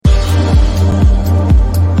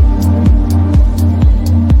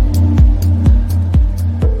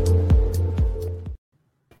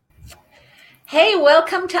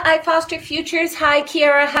to iFoster Futures. Hi,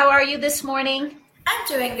 Keira. How are you this morning? I'm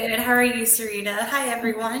doing good. How are you, Serita? Hi,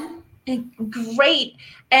 everyone. Great.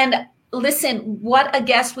 And listen, what a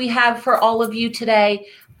guest we have for all of you today.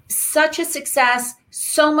 Such a success,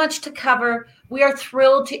 so much to cover. We are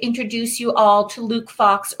thrilled to introduce you all to Luke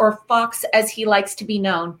Fox, or Fox as he likes to be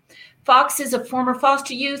known. Fox is a former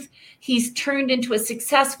foster youth. He's turned into a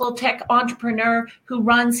successful tech entrepreneur who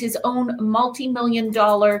runs his own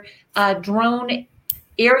multi-million-dollar drone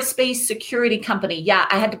airspace security company. Yeah,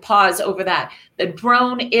 I had to pause over that. The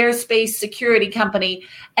drone airspace security company.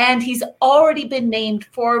 And he's already been named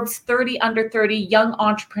Forbes 30 under 30 young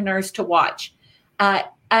entrepreneurs to watch.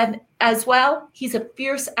 And as well, he's a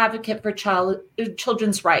fierce advocate for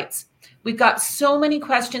children's rights. We've got so many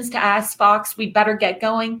questions to ask Fox. We better get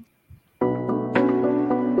going.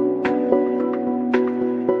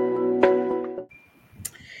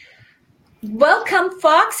 Welcome,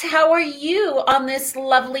 Fox. How are you on this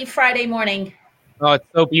lovely Friday morning? Oh, it's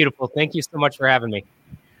so beautiful. Thank you so much for having me.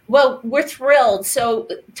 Well, we're thrilled. So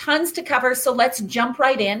tons to cover. So let's jump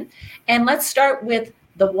right in. And let's start with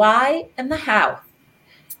the why and the how.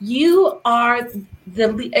 You are on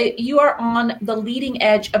the leading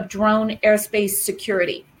edge of drone airspace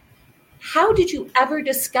security. How did you ever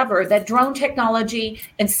discover that drone technology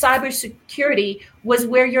and cybersecurity was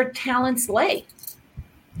where your talents lay?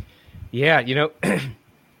 Yeah,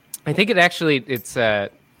 I think it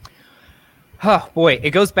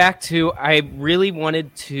goes back to, I really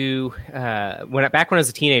wanted to, back when I was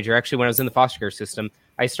a teenager, actually, when I was in the foster care system,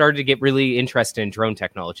 I started to get really interested in drone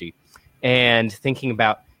technology and thinking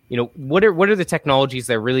about, what are the technologies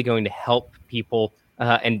that are really going to help people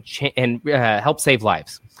and help save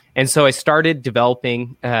lives. And so I started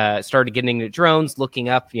getting into drones, looking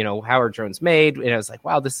up, how are drones made? And I was like,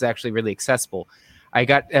 wow, this is actually really accessible. I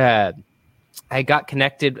got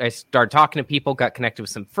connected. I started talking to people, got connected with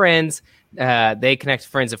some friends. They connected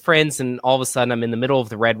friends of friends. And all of a sudden I'm in the middle of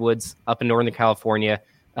the redwoods up in Northern California,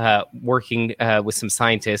 working with some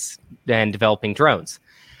scientists and developing drones.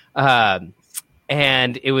 And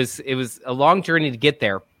it was a long journey to get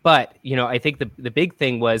there. But, I think the big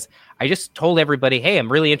thing was I just told everybody, hey, I'm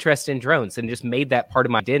really interested in drones, and just made that part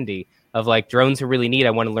of my identity of like, drones are really neat.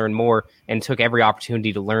 I want to learn more, and took every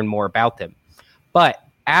opportunity to learn more about them. But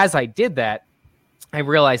as I did that, I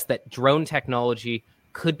realized that drone technology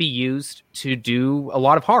could be used to do a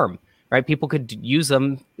lot of harm, right? People could use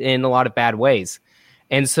them in a lot of bad ways.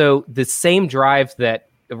 And so the same drive that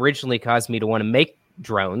originally caused me to want to make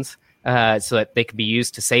drones so that they could be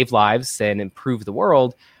used to save lives and improve the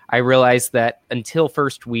world, I realized that until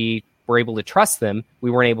first we were able to trust them,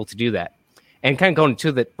 we weren't able to do that. And kind of going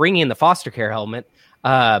to bringing in the foster care element,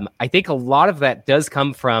 I think a lot of that does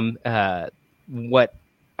come from what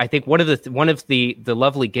I think one of the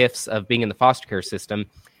lovely gifts of being in the foster care system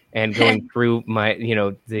and going through my,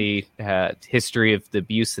 the history of the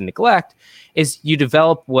abuse and neglect is you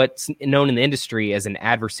develop what's known in the industry as an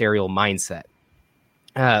adversarial mindset,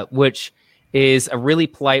 which is a really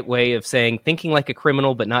polite way of saying thinking like a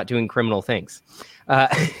criminal, but not doing criminal things.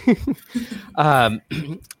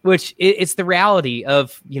 Which it's the reality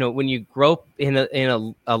of, when you grow up in a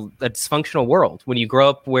dysfunctional world, when you grow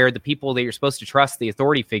up where the people that you're supposed to trust, the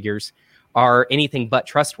authority figures, are anything but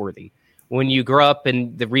trustworthy. When you grow up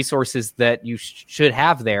and the resources that you should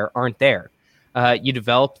have there aren't there, you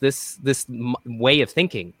develop this way of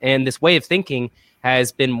thinking. And this way of thinking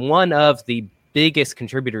has been one of the biggest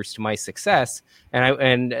contributors to my success.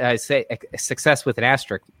 And I say success with an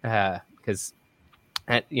asterisk, because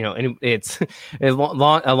and it's a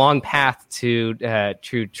long path to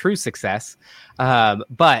true success.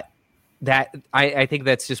 But that I think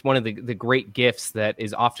that's just one of the great gifts that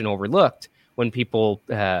is often overlooked when people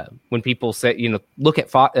say, look at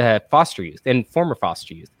foster youth and former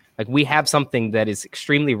foster youth. Like, we have something that is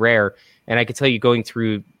extremely rare. And I can tell you, going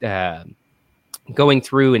through and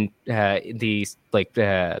these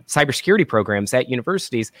cybersecurity programs at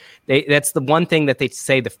universities, that's the one thing that they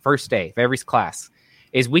say the first day of every class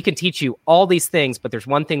is, we can teach you all these things, but there's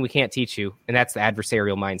one thing we can't teach you, and that's the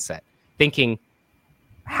adversarial mindset. Thinking,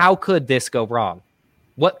 how could this go wrong?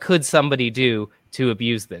 What could somebody do to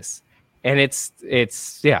abuse this? And I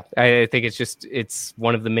think it's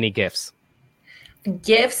one of the many gifts.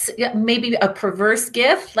 Gifts, maybe a perverse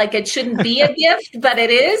gift, like it shouldn't be a gift, but it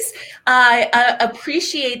is. I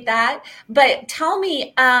appreciate that. But tell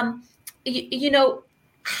me, how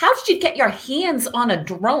did you get your hands on a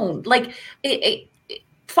drone? Like,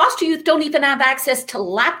 foster youth don't even have access to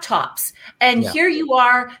laptops. And Here you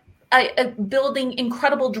are building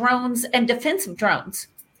incredible drones and defensive drones.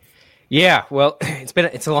 Yeah, well, it's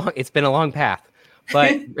been a long path,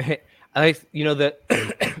 but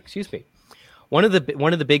excuse me. One of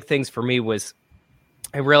the big things for me was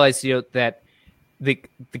I realized, that the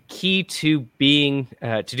key to being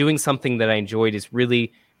to doing something that I enjoyed is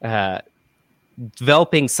really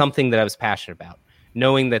developing something that I was passionate about,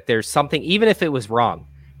 knowing that there's something, even if it was wrong.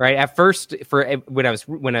 Right. At first, when I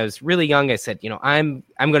was really young, I said, I'm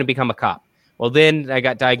going to become a cop. Well, then I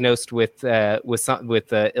got diagnosed with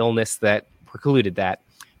illness that precluded that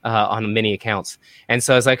on many accounts. And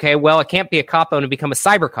so I was like, hey, well, I can't be a cop. I'm going to become a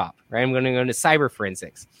cyber cop. Right. I'm going to go into cyber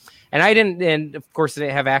forensics. And I didn't, and of course, I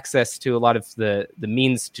didn't have access to a lot of the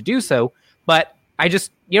means to do so. But I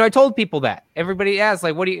just, I told people that. Everybody asked,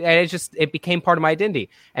 like, what do you? And it became part of my identity.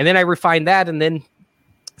 And then I refined that, and then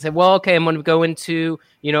said, well, okay, I'm going to go into,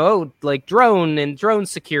 like drone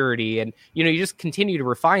security. And, you just continue to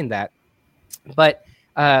refine that. But,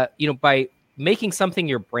 by making something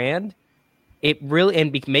your brand, it really,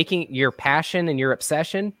 and making your passion and your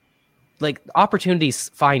obsession, like opportunities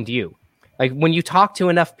find you. Like when you talk to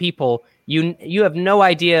enough people, you have no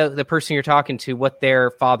idea the person you're talking to, what their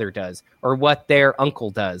father does or what their uncle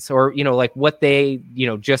does, or, like what they,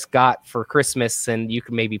 just got for Christmas and you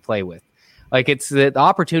can maybe play with. Like it's the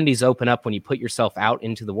opportunities open up when you put yourself out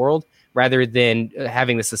into the world rather than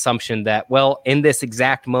having this assumption that, well, in this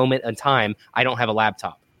exact moment in time, I don't have a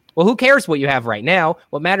laptop. Well, who cares what you have right now?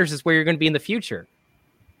 What matters is where you're going to be in the future.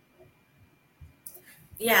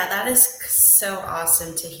 Yeah, that is so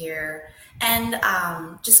awesome to hear. And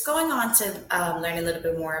just going on to learn a little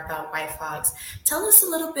bit more about WhiteFox, tell us a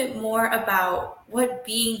little bit more about what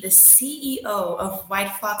being the CEO of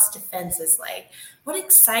WhiteFox Defense is like. What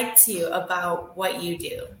excites you about what you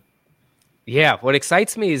do? Yeah, what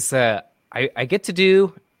excites me is I get to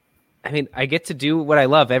do what I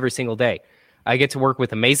love every single day. I get to work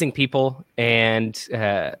with amazing people and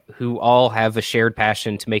who all have a shared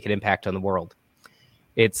passion to make an impact on the world.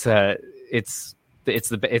 It's the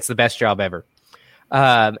best job ever.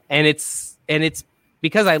 And it's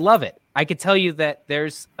because I love it. I could tell you that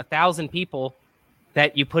there's 1,000 people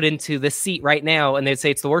that you put into this seat right now and they'd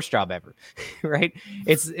say it's the worst job ever. Right.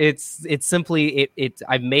 It's simply,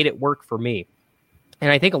 I've made it work for me.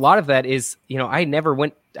 And I think a lot of that is, I never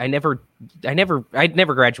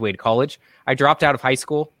graduated college. I dropped out of high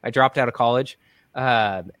school. I dropped out of college.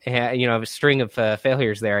 And, a string of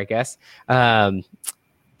failures there, I guess. And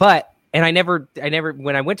I never,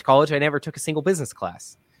 when I went to college, I never took a single business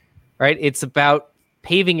class, right? It's about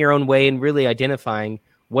paving your own way and really identifying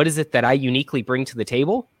what is it that I uniquely bring to the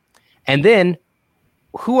table? And then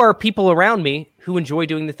who are people around me who enjoy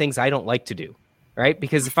doing the things I don't like to do, right?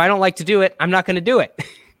 Because if I don't like to do it, I'm not going to do it.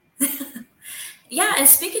 Yeah. And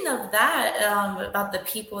speaking of that, about the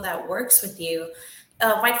people that works with you,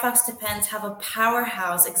 WhiteFox Defense have a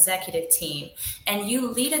powerhouse executive team, and you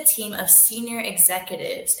lead a team of senior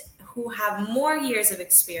executives who have more years of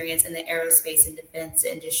experience in the aerospace and defense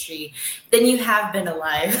industry than you have been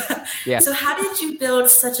alive. Yeah. So how did you build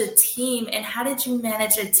such a team, and how did you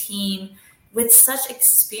manage a team with such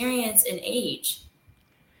experience and age?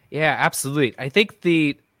 Yeah, absolutely. I think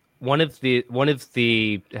one of the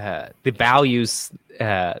values,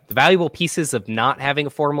 the valuable pieces of not having a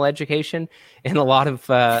formal education in a lot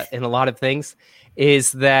of things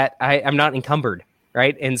is that I'm not encumbered,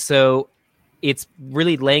 right? And so it's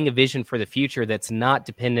really laying a vision for the future that's not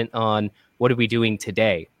dependent on what are we doing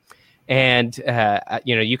today. And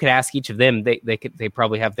you could ask each of them; they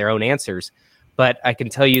probably have their own answers. But I can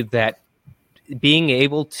tell you that being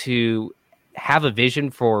able to have a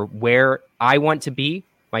vision for where I want to be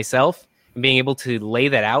myself, and being able to lay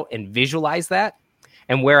that out and visualize that,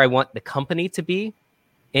 and where I want the company to be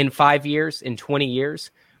in 5 years, in 20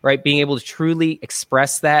 years. Right, being able to truly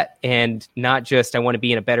express that, and not just I want to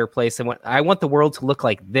be in a better place. I want the world to look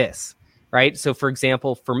like this, right? So, for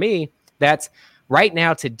example, for me, that's right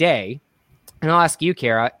now today. And I'll ask you,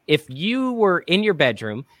 Keira, if you were in your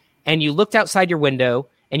bedroom and you looked outside your window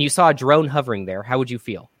and you saw a drone hovering there, how would you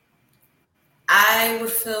feel? I would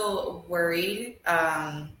feel worried.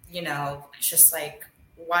 Just like,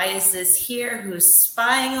 why is this here? Who's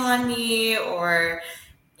spying on me? Or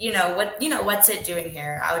what's it doing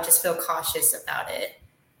here? I would just feel cautious about it.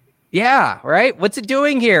 Yeah, right. What's it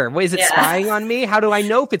doing here? Is it spying on me? How do I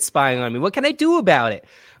know if it's spying on me? What can I do about it?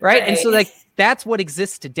 Right. And so that's what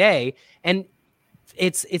exists today. And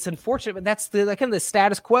it's unfortunate, but that's the kind of the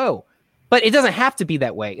status quo. But it doesn't have to be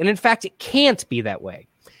that way. And in fact, it can't be that way.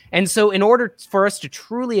 And so in order for us to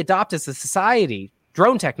truly adopt as a society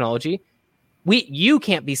drone technology, you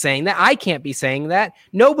can't be saying that. I can't be saying that.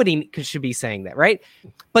 Nobody should be saying that, right?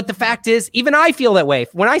 But the fact is, even I feel that way.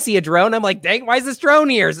 When I see a drone, I'm like, dang, why is this drone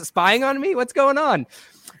here? Is it spying on me? What's going on?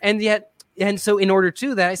 And yet, so in order to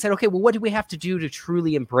do that, I said, okay, well, what do we have to do to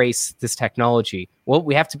truly embrace this technology? Well,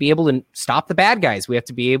 we have to be able to stop the bad guys. We have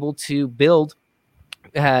to be able to build,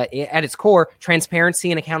 at its core,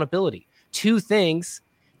 transparency and accountability. Two things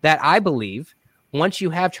that I believe, once you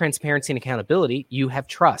have transparency and accountability, you have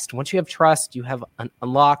trust. Once you have trust, you have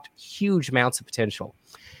unlocked huge amounts of potential.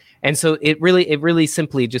 And so it really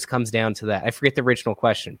simply just comes down to that. I forget the original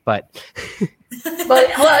question, but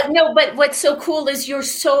but what's so cool is you're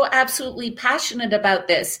so absolutely passionate about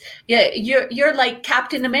this. Yeah, you're like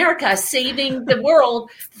Captain America, saving the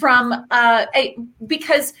world from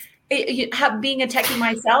because being a techie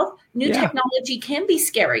myself, new technology can be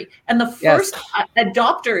scary. And the first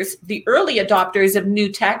adopters, the early adopters of new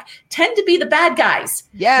tech, tend to be the bad guys.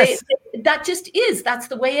 Yes. That's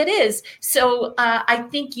the way it is. So I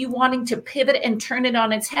think you wanting to pivot and turn it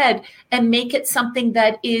on its head and make it something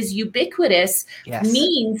that is ubiquitous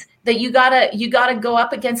means that you gotta go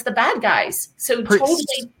up against the bad guys. So totally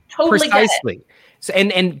precisely. Get it. So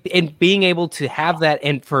and being able to have that,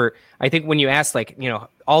 and for, I think when you ask, like,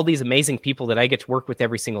 all these amazing people that I get to work with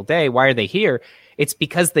every single day, why are they here? It's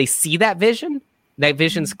because they see that vision. That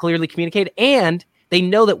vision's clearly communicated, and they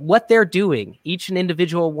know that what they're doing, each and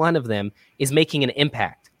individual one of them, is making an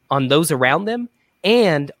impact on those around them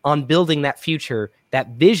and on building that future, that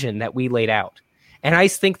vision that we laid out. And I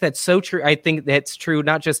think that's so true. I think that's true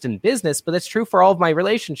not just in business, but that's true for all of my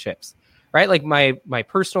relationships. Right? Like my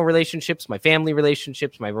personal relationships, my family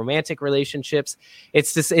relationships, my romantic relationships.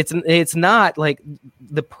 It's just, it's not like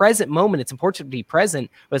the present moment. It's important to be present,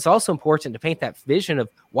 but it's also important to paint that vision of,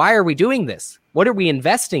 why are we doing this? What are we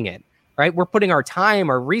investing in? Right? We're putting our time,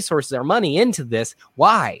 our resources, our money into this.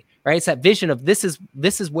 Why? Right? It's that vision of, this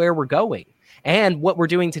is where we're going. And what we're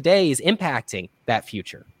doing today is impacting that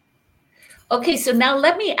future. Okay, so now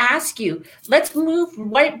let me ask you, let's move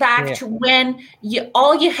right back to when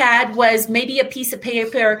all you had was maybe a piece of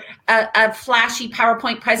paper, a flashy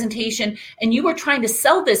PowerPoint presentation, and you were trying to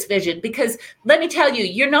sell this vision. Because let me tell you,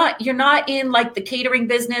 you're not in like the catering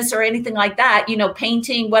business or anything like that,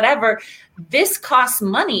 painting, whatever. This costs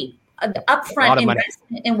money, upfront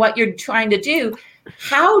investment in what you're trying to do.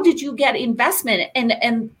 How did you get investment?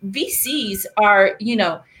 And VCs are,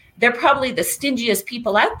 they're probably the stingiest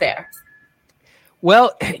people out there.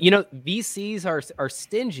 Well, VCs are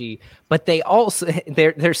stingy, but they also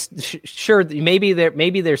they're sure maybe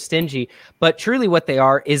they're stingy, but truly what they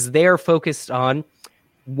are is they're focused on,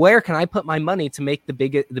 where can I put my money to make the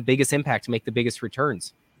biggest impact, to make the biggest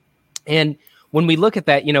returns. And when we look at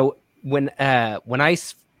that, when I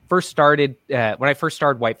first started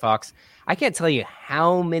WhiteFox, I can't tell you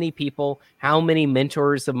how many people, how many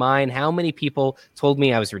mentors of mine, how many people told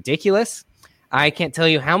me I was ridiculous. I can't tell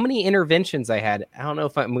you how many interventions I had. I don't know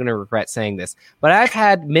if I'm going to regret saying this, but I've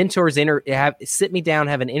had mentors sit me down,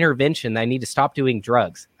 have an intervention that I need to stop doing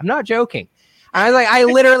drugs. I'm not joking. I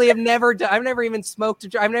literally have I've never even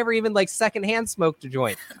smoked. I've never even secondhand smoked a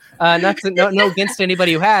joint. No against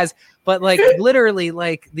anybody who has, but literally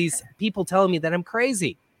these people telling me that I'm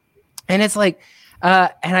crazy. And it's and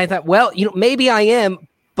I thought, well, maybe I am,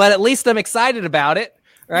 but at least I'm excited about it.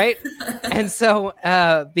 Right. And so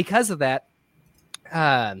because of that,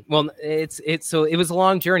 so it was a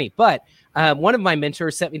long journey, but one of my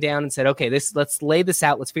mentors set me down and said, okay, let's lay this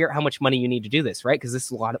out. Let's figure out how much money you need to do this, right? Because it's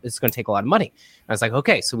going to take a lot of money. I was like,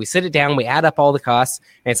 okay, so we sit it down, we add up all the costs,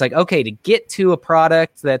 and it's like, okay, to get to a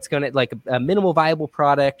product that's going to a minimal viable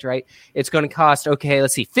product, right? It's going to cost, okay,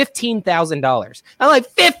 let's see, $15,000. I'm like,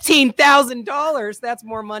 $15,000? That's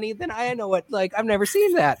more money than I know what, I've never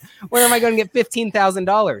seen that. Where am I going to get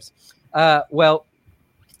 $15,000?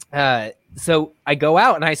 So I go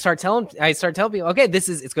out and I start telling people, okay,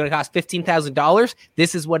 it's going to cost $15,000.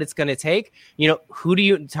 This is what it's going to take. Who do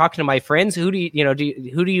you talking to my friends? Who do you know? Do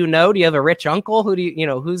you have a rich uncle? Who do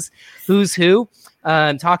you, who's who?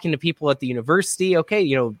 Talking to people at the university. Okay.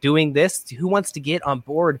 Doing this, who wants to get on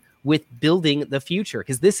board with building the future?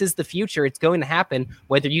 Because this is the future. It's going to happen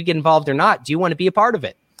whether you get involved or not. Do you want to be a part of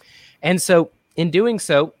it? And so in doing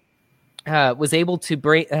so, was able to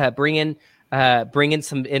bring in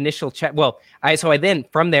some initial check. Well,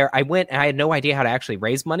 from there I went and I had no idea how to actually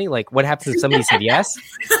raise money. What happens if somebody said yes?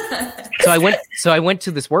 So I went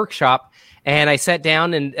to this workshop and I sat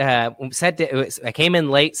down and I came in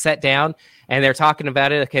late, sat down, and they're talking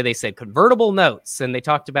about it. Okay. They said convertible notes, and they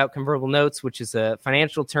talked about convertible notes, which is a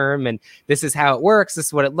financial term. And this is how it works. This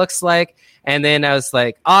is what it looks like. And then I was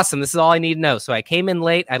like, awesome. This is all I need to know. So I came in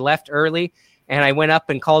late, I left early. And I went up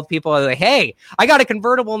and called people. I was like, hey, I got a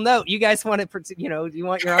convertible note. You guys want to, you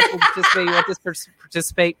want your uncle to participate? You want this person to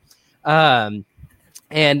participate?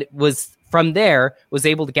 And was from there, was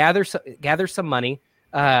able to gather some money,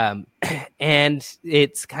 And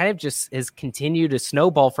it's kind of just has continued to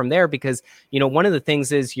snowball from there because, one of the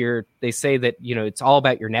things is they say that, it's all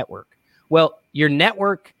about your network. Well, your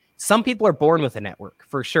network, some people are born with a network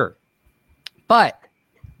for sure. But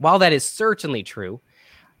while that is certainly true,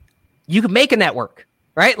 you can make a network,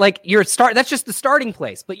 right? Like that's just the starting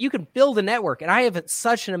place, but you can build a network. And I have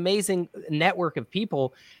such an amazing network of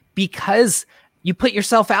people because you put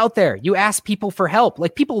yourself out there. You ask people for help.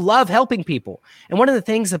 Like people love helping people. And one of the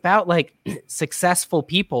things about like successful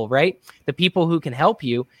people, right? The people who can help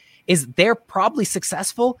you is they're probably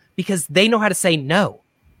successful because they know how to say no.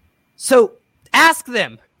 So ask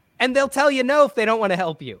them and they'll tell you no if they don't want to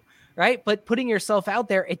help you. Right. But putting yourself out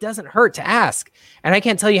there, it doesn't hurt to ask. And I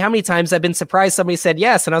can't tell you how many times I've been surprised somebody said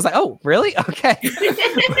yes. And I was like, oh, really? Okay.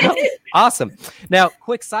 Well, awesome. Now,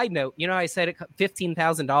 quick side note, I said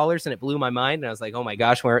 $15,000 and it blew my mind. And I was like, oh my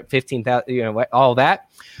gosh, we're at 15,000, all that.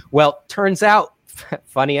 Well, turns out,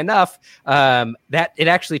 funny enough, that it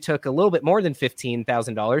actually took a little bit more than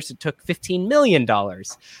 $15,000. It took $15 million. I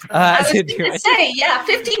was going to say, yeah,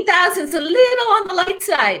 15,000 is a little on the light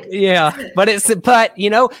side. Yeah, but that's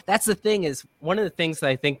the thing is one of the things that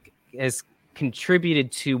I think has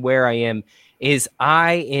contributed to where I am is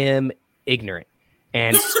I am ignorant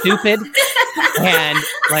and stupid and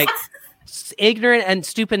like ignorant and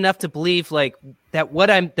stupid enough to believe like that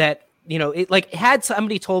had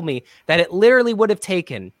somebody told me that it literally would have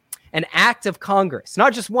taken an act of Congress,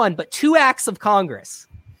 not just one, but 2 acts of Congress,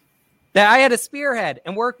 that I had to spearhead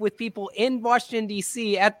and work with people in Washington,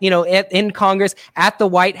 D.C., in Congress, at the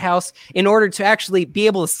White House, in order to actually be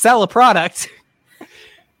able to sell a product.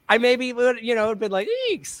 I maybe would, have been like,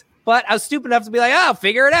 eeks. But I was stupid enough to be like,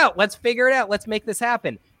 figure it out. Let's figure it out. Let's make this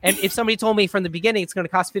happen. And if somebody told me from the beginning it's going to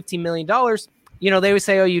cost $15 million, they would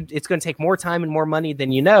say, it's going to take more time and more money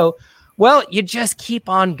than you know. Well, you just keep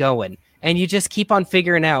on going and you just keep on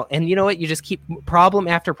figuring out. And you know what? You just keep problem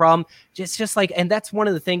after problem. Just like, and that's one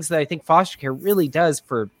of the things that I think foster care really does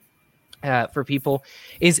for people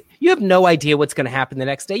is you have no idea what's going to happen the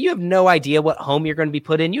next day. You have no idea what home you're going to be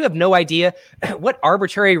put in. You have no idea what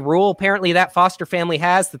arbitrary rule apparently that foster family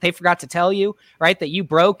has that they forgot to tell you, right? That you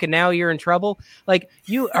broke and now you're in trouble. Like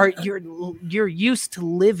you're used to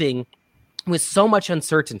living with so much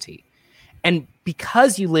uncertainty. And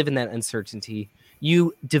because you live in that uncertainty,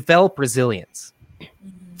 you develop resilience.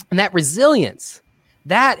 And that resilience,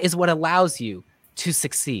 that is what allows you to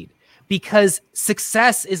succeed. Because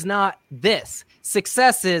success is not this.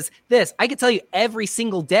 Success is this. I can tell you every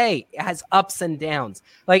single day has ups and downs.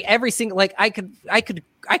 Like every single, like I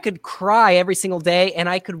could cry every single day and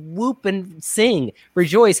I could whoop and sing,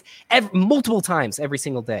 rejoice multiple times every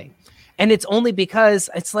single day. And it's only because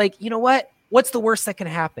it's like, you know what? What's the worst that can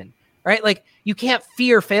happen? Right? Like you can't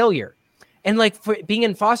fear failure. And like for being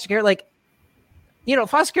in foster care, like,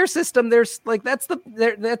 foster care system, there's like, that's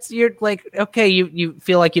you're like, okay, you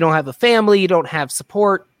feel like you don't have a family, you don't have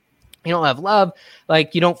support, you don't have love,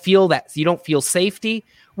 like you don't feel safety.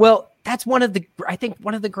 Well, that's I think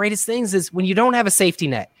one of the greatest things is when you don't have a safety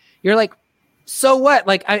net, you're like, so what?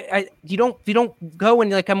 Like you don't go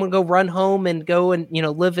and like, I'm going to go run home and go and,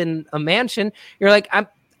 live in a mansion. You're like,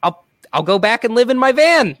 I'll go back and live in my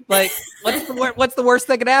van. Like, what's the worst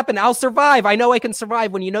that could happen? I'll survive. I know I can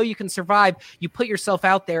survive. When you know you can survive, you put yourself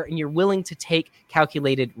out there and you're willing to take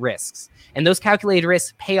calculated risks. And those calculated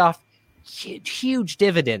risks pay off huge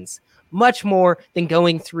dividends, much more than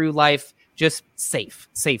going through life just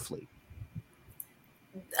safely.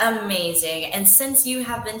 Amazing. And since you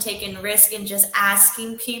have been taking risk and just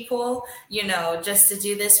asking people, just to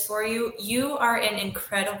do this for you, you are an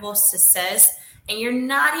incredible success. And you're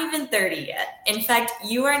not even 30 yet. In fact,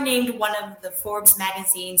 you are named one of the Forbes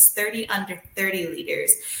magazine's 30 under 30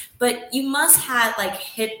 leaders. But you must have like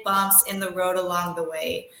hit bumps in the road along the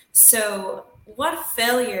way. So what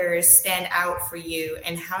failures stand out for you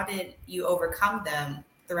and how did you overcome them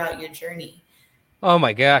throughout your journey? Oh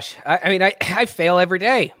my gosh. I mean, I fail every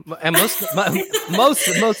day. And most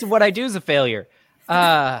of what I do is a failure.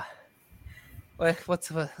 What's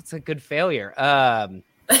a good failure?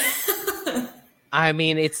 I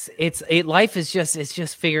mean, life is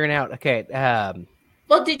just figuring out. Okay.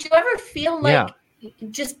 Well, did you ever feel like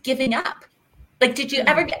just giving up? Like, did you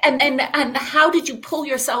ever, and how did you pull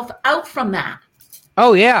yourself out from that?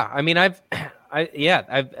 Oh yeah. I mean, I've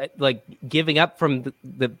like giving up from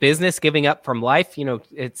the business, giving up from life,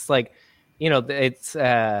 it's like, it's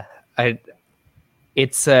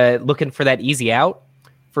looking for that easy out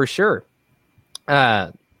for sure.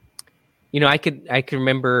 I could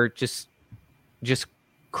remember just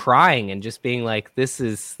crying and just being like, this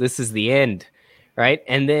is the end. Right.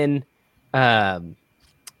 And then,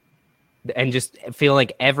 and just feeling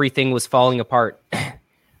like everything was falling apart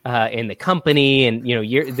in the company. And,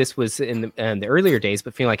 this was in the earlier days,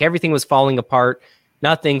 but feeling like everything was falling apart.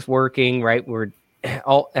 Nothing's working, right? We're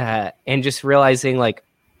all, and just realizing like,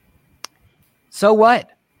 so what?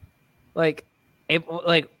 Like,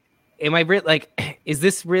 am I is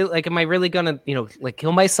this real? Like, am I really gonna,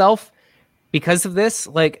 kill myself because of this?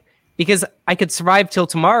 Like, because I could survive till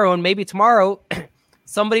tomorrow, and maybe tomorrow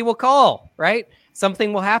somebody will call, right?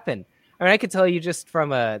 Something will happen. I mean, I could tell you just from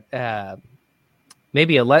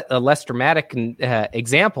maybe a less dramatic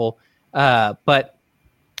example, but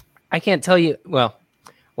I can't tell you. Well,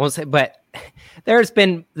 I won't say, but there's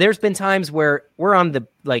been times where we're on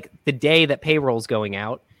the day that payroll's going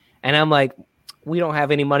out, and I'm like, we don't have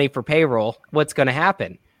any money for payroll. What's going to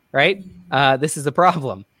happen, right? This is the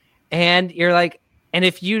problem, and you're like, and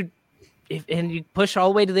if you push all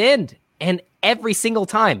the way to the end, and every single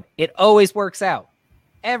time it always works out.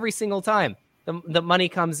 Every single time the money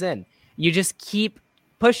comes in, you just keep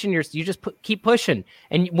pushing keep pushing.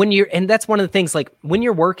 And and that's one of the things, like when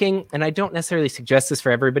you're working, and I don't necessarily suggest this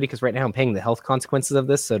for everybody, because right now I'm paying the health consequences of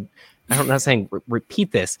this. So I'm not saying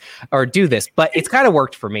repeat this or do this, but it's kind of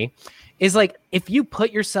worked for me. Is like, if you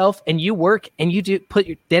put yourself and you work and you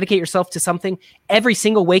dedicate yourself to something every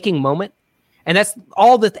single waking moment, and that's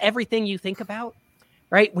everything you think about,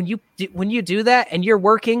 right? When you do that and you're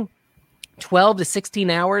working 12 to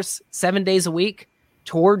 16 hours, 7 days a week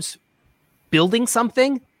towards building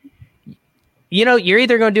something, you're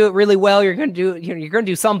either going to do it really well, you're going to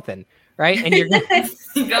do something, right? And you're going to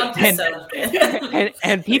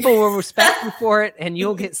and people will respect you for it, and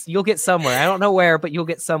you'll get somewhere. I don't know where, but you'll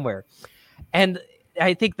get somewhere. And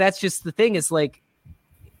I think that's just the thing, is like,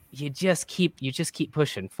 you just keep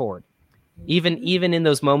pushing forward, even in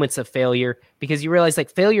those moments of failure, because you realize like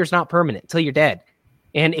failure is not permanent till you're dead.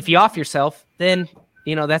 And if you off yourself, then,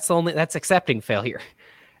 that's accepting failure.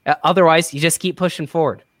 Otherwise, you just keep pushing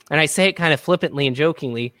forward. And I say it kind of flippantly and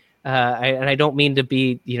jokingly, and I don't mean to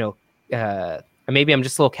be, maybe I'm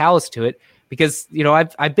just a little callous to it, because,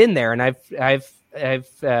 I've been there, and I've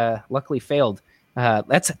luckily failed.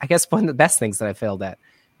 That's, I guess, one of the best things that I failed at.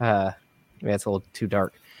 Maybe that's a little too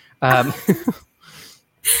dark.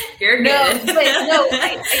 You're good.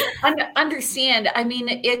 I understand. I mean,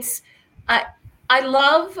 I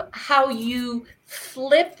love how you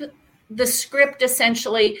flip the script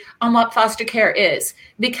essentially on what foster care is,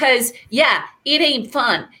 because it ain't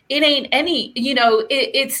fun. It ain't any,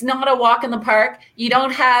 it's not a walk in the park. You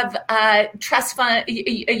don't have a trust fund.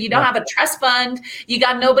 You don't have a trust fund. You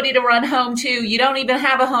got nobody to run home to. You don't even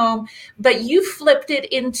have a home, but you flipped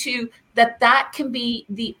it into that can be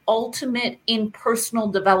the ultimate in personal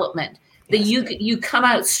development. That you come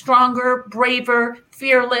out stronger, braver,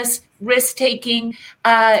 fearless, risk-taking,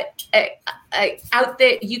 out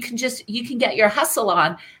there. You can get your hustle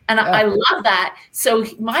on. And I love that. So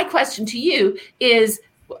my question to you is,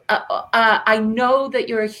 I know that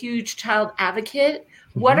you're a huge child advocate.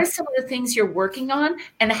 What are some of the things you're working on,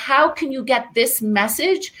 and how can you get this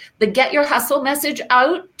message, the Get Your Hustle message,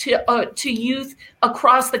 out to youth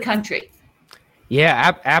across the country?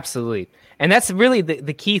 Yeah, absolutely. And that's really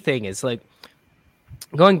the key thing, is like,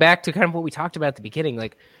 going back to kind of what we talked about at the beginning,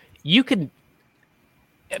 like, you can,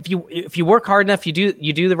 if you work hard enough, you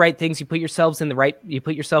do the right things, you put yourself in the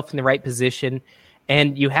right position,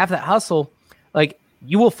 and you have that hustle, like,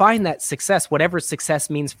 you will find that success, whatever success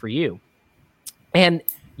means for you. And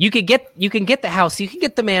you can get the house, you can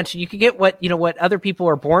get the mansion, you can get what other people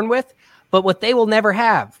are born with, but what they will never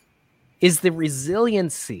have is the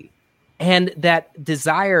resiliency and that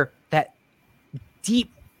desire, that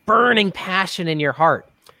deep burning passion in your heart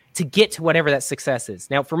to get to whatever that success is.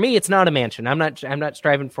 Now, for me, it's not a mansion. I'm not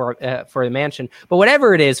striving for a mansion, but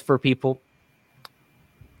whatever it is for people,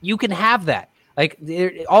 you can have that. Like,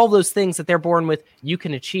 all those things that they're born with, you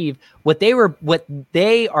can achieve. What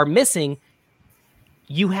they are missing,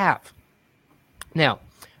 you have. Now,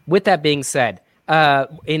 with that being said,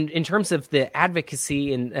 in terms of the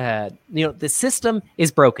advocacy, and the system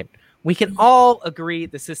is broken. We can all agree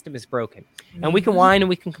the system is broken, and we can whine and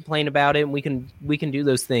we can complain about it, and we can do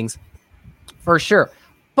those things for sure.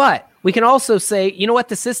 But we can also say, you know what,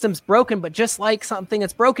 the system's broken, but just like something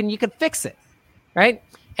that's broken, you can fix it, right?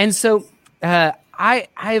 And so I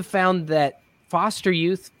have found that foster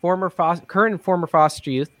youth, current and former foster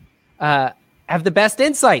youth, have the best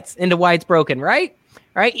insights into why it's broken, right?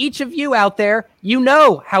 All right, each of you out there, you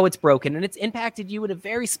know how it's broken, and it's impacted you in a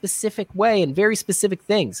very specific way and very specific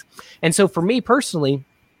things. And so for me personally,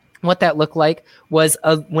 what that looked like was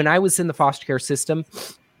when I was in the foster care system,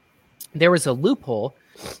 there was a loophole.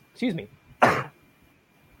 Excuse me.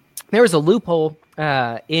 there was a loophole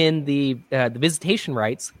in the visitation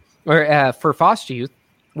rights or for foster youth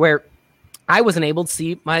where I wasn't able to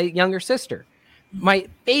see my younger sister, my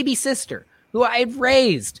baby sister, who I had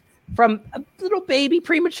raised from a little baby,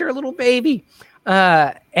 premature little baby.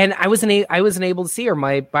 And I wasn't able to see her.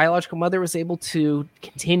 My biological mother was able to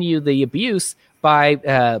continue the abuse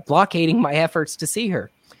by blockading my efforts to see her.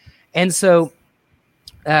 And so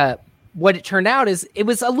what it turned out is it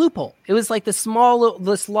was a loophole. It was like this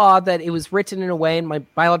law that it was written in a way, and my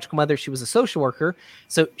biological mother, she was a social worker,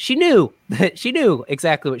 so she knew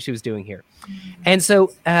exactly what she was doing here. And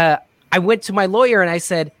so I went to my lawyer and I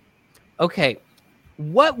said, okay,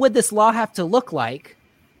 what would this law have to look like?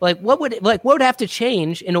 What would have to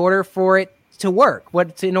change in order for it to work?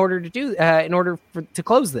 In order to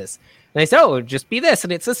close this? And they said, oh, it would just be this,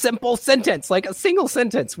 and it's a simple sentence, like a single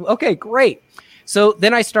sentence. Okay, great. So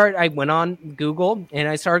then I went on Google and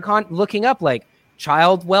I started looking up like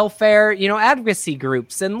child welfare, advocacy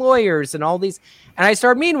groups and lawyers and all these. And I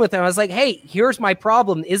started meeting with them. I was like, hey, here's my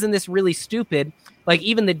problem. Isn't this really stupid? Like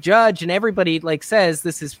even the judge and everybody says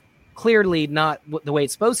this is clearly not the way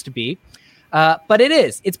it's supposed to be. But it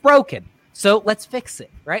is. It's broken. So let's fix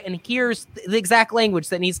it, right? And here's the exact language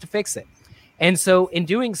that needs to fix it. And so in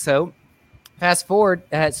doing so, fast forward,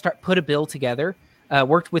 put a bill together.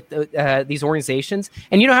 Worked with these organizations.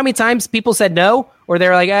 And you know how many times people said no? Or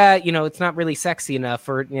they're like, it's not really sexy enough,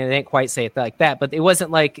 or they didn't quite say it like that. But it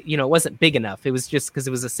wasn't it wasn't big enough. It was just because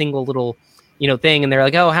it was a single little, thing. And they're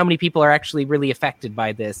like, oh, how many people are actually really affected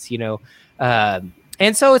by this, And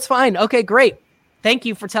so it's fine. Okay, great. Thank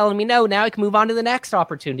you for telling me no. Now I can move on to the next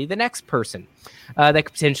opportunity, the next person that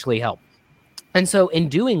could potentially help. And so in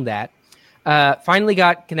doing that, finally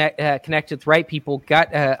got connected with the right people, got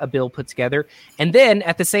a bill put together. And then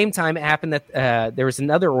at the same time, it happened that there was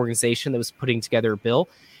another organization that was putting together a bill.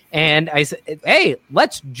 And I said, hey,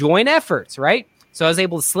 let's join efforts, right? So I was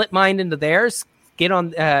able to slip mine into theirs, get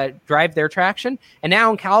on, drive their traction. And now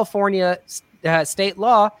in California state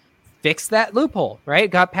law, fix that loophole, right? It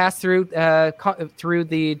got passed through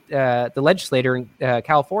the legislator in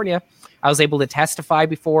California. I was able to testify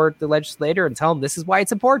before the legislator and tell them this is why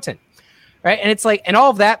it's important. Right. And it's and all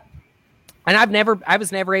of that. And I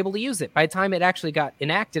was never able to use it. By the time it actually got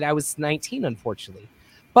enacted, I was 19, unfortunately.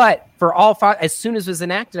 But as soon as it was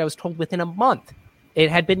enacted, I was told within a month it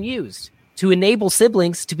had been used to enable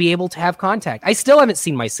siblings to be able to have contact. I still haven't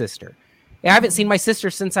seen my sister. I haven't seen my sister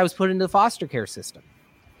since I was put into the foster care system.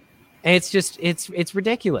 And it's just, it's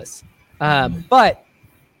ridiculous. But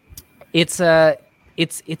they're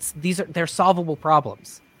solvable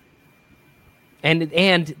problems.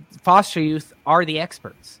 And foster youth are the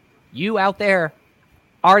experts. You out there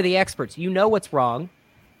are the experts. You know what's wrong.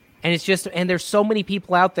 And there's so many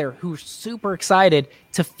people out there who are super excited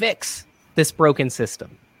to fix this broken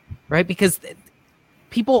system, right? Because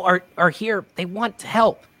people are here. They want to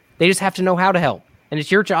help. They just have to know how to help. And it's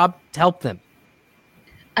your job to help them.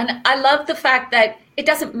 And I love the fact that it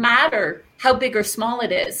doesn't matter how big or small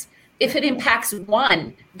it is. If it impacts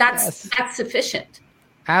one, that's sufficient.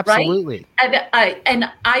 Absolutely. Right? And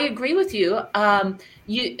I agree with you.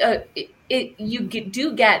 You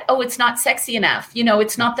do get, it's not sexy enough.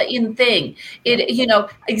 It's not the in thing.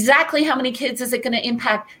 Exactly how many kids is it going to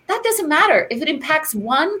impact? That doesn't matter. If it impacts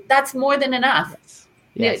one, that's more than enough.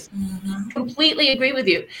 Yes. Completely agree with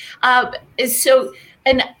you.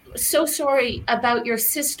 So sorry about your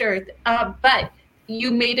sister, but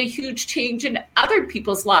you made a huge change in other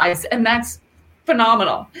people's lives, and that's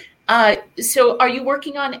phenomenal. So are you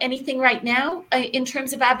working on anything right now in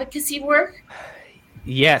terms of advocacy work?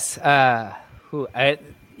 Yes.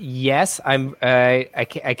 Yes,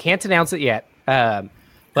 I can't announce it yet.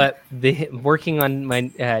 But working on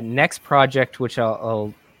my next project, which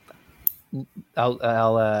I'll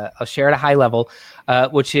share at a high level,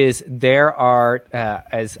 which is there are,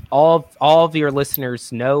 as all of your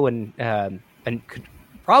listeners know and could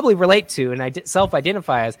probably relate to, and I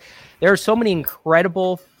self-identify as, there are so many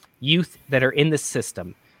incredible youth that are in the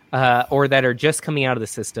system or that are just coming out of the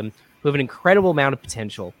system who have an incredible amount of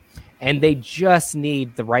potential, and they just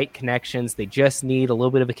need the right connections. They just need a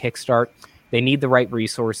little bit of a kickstart. They need the right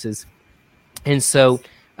resources. And so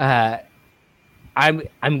I'll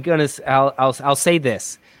say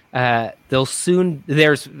this. They'll soon,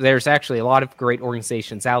 there's actually a lot of great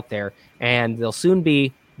organizations out there, and there'll soon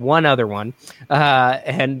be one other one,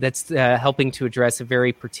 and that's helping to address a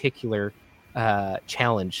very particular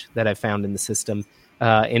challenge that I've found in the system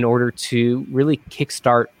in order to really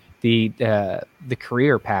kickstart the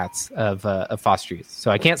career paths of foster youth.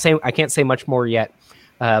 So I can't say much more yet,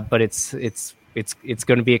 but it's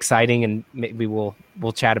going to be exciting, and maybe we'll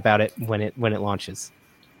chat about it when it launches.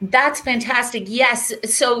 That's fantastic. Yes.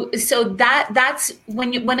 So that's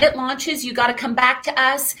when it launches, you got to come back to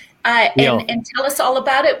us and tell us all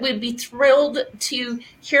about it. We'd be thrilled to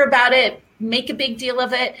hear about it. Make a big deal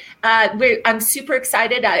of it. I'm super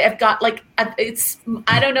excited. I've got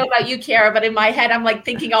I don't know about you, Keira, but in my head, I'm like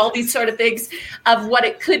thinking all these sort of things of what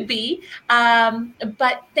it could be.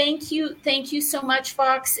 But thank you so much,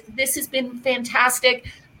 Fox. This has been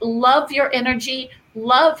fantastic. Love your energy.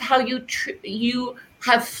 Love how you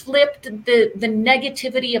have flipped the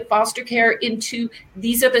negativity of foster care into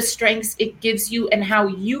these are the strengths it gives you and how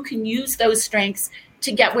you can use those strengths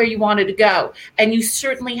to get where you wanted to go. And you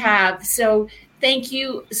certainly have. So thank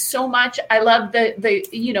you so much. I love the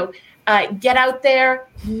get out there,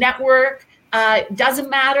 network. Doesn't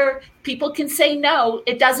matter. People can say no.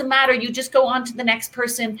 It doesn't matter. You just go on to the next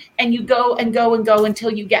person and you go and go and go until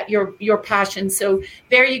you get your passion. So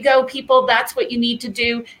there you go, people. That's what you need to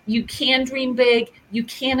do. You can dream big. You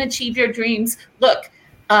can achieve your dreams. Look,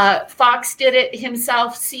 Fox did it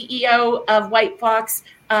himself, CEO of WhiteFox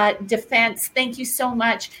Defense. Thank you so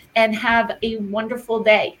much and have a wonderful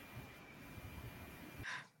day.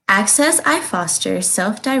 Access iFoster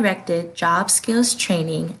self-directed job skills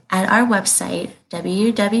training at our website,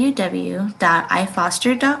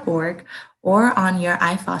 www.ifoster.org, or on your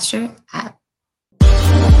iFoster app.